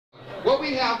what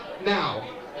we have now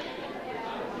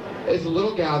is a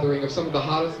little gathering of some of the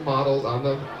hottest models on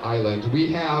the island.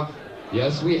 We have,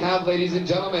 yes, we have, ladies and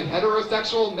gentlemen,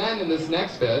 heterosexual men in this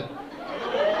next bit.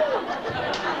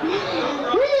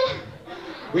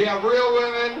 We have real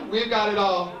women, we've got it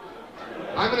all.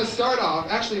 I'm going to start off,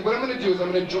 actually what I'm going to do is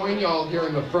I'm going to join y'all here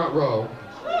in the front row,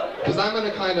 because I'm going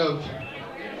to kind of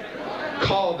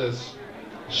call this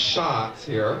shots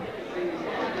here.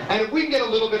 And if we can get a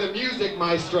little bit of music,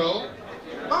 maestro.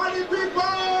 Party people!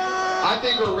 I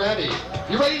think we're ready.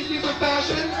 You ready to see some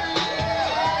fashion?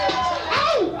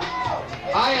 Ow!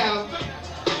 I am.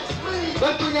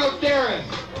 Let's bring out Darren.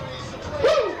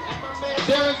 Woo!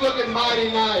 Darren's looking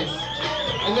mighty nice.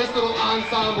 And this little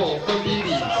ensemble from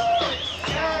Bebe's.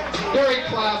 Very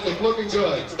classic, looking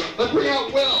good. Let's bring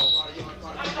out Will.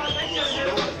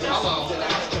 Hello.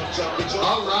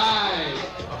 All right.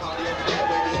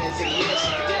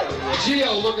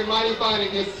 Gio looking mighty fine in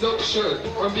his silk shirt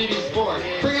from BB Sport.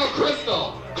 Bring out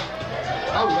Crystal.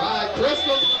 All right,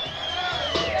 Crystal's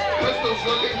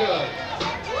looking good.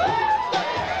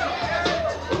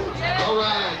 All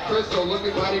right, Crystal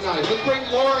looking mighty nice. Let's bring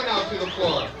Lauren out to the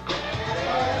floor.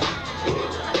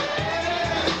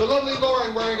 The lovely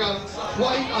Lauren wearing a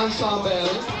white ensemble,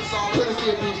 courtesy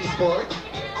of BB Sport.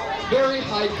 Very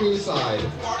haiku side.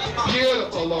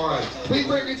 Beautiful, Lauren. Please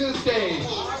bring me to the stage.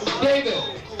 David.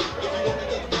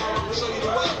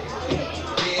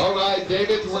 All right,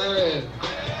 David's wearing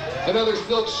another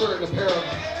silk shirt and a pair of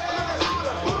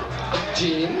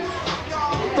jeans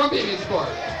from BB Sport.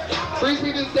 Brings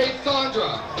me to the stage,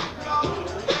 Sandra.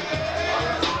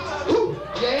 Ooh,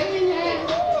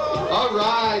 yeah. All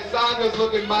right, Sandra's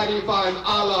looking mighty fine,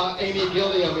 a la Amy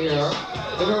Gilliam here,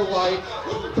 in her white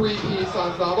three-piece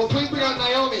ensemble. Please bring out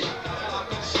Naomi.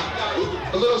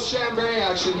 A little chambray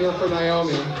action here for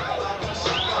Naomi.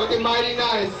 Looking mighty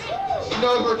nice.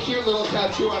 Note her cute little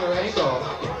tattoo on her ankle.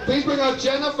 Please bring out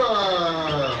Jennifer.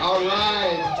 All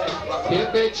right.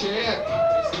 Hip big chick.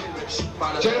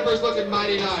 Jennifer's looking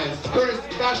mighty nice.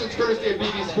 Fashion's courtesy of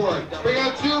BB Sport. Bring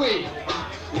out Dewey.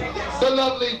 The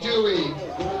lovely Dewey.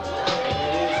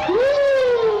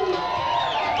 Woo!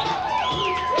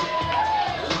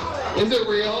 Is it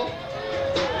real?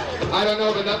 I don't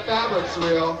know, but that fabric's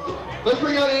real. Let's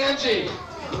bring out Angie.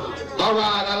 All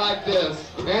right, I like this.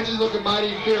 Angie's looking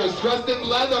mighty fierce, dressed in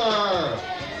leather.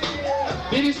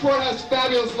 BB Sport has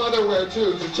fabulous leatherwear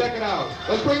too, so check it out.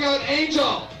 Let's bring out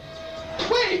Angel.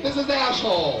 Wait, this is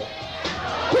Ashhole.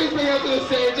 Please bring out to the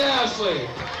stage Ashley.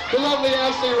 The lovely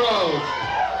Ashley Rose.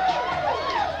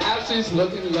 Ashley's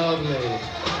looking lovely.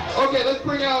 Okay, let's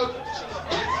bring out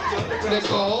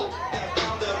Nicole.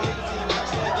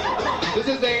 This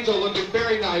is Angel looking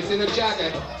very nice in a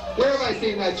jacket. Where have I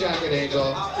seen that jacket,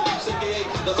 Angel?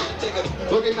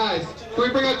 Looking nice. Can we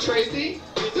bring out Tracy?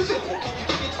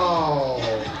 Oh.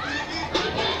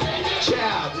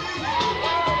 Chad.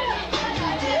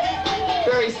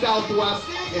 Very Southwest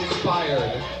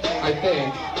inspired, I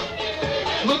think.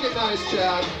 Looking nice,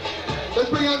 Chad. Let's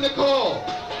bring out Nicole.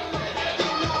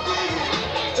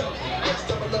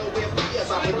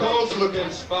 Nicole's looking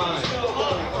fine.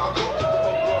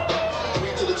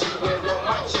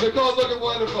 Nicole's looking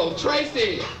wonderful.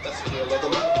 Tracy.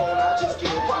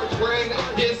 We're in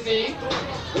Disney.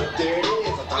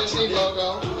 Disney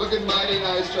logo. Looking mighty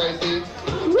nice, Tracy.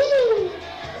 Woo!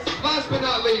 Last but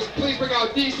not least, please bring out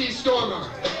DC Stormer.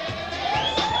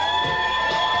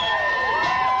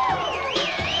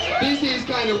 DC's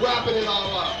kind of wrapping it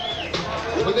all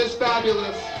up with this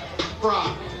fabulous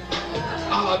frock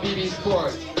a la BB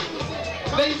Sport.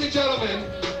 Ladies and gentlemen,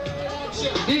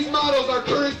 these models are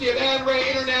courtesy of Anne Ray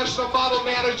International Model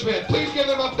Management. Please give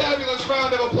them a fabulous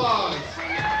round of applause.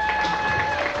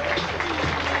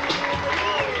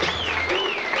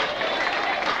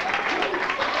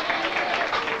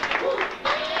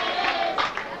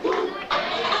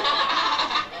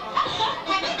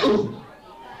 Ooh.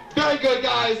 Very good,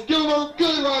 guys. Give them a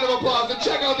good round of applause and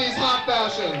check out these hot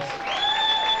fashions.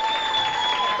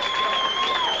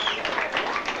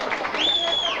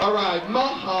 All right,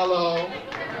 mahalo.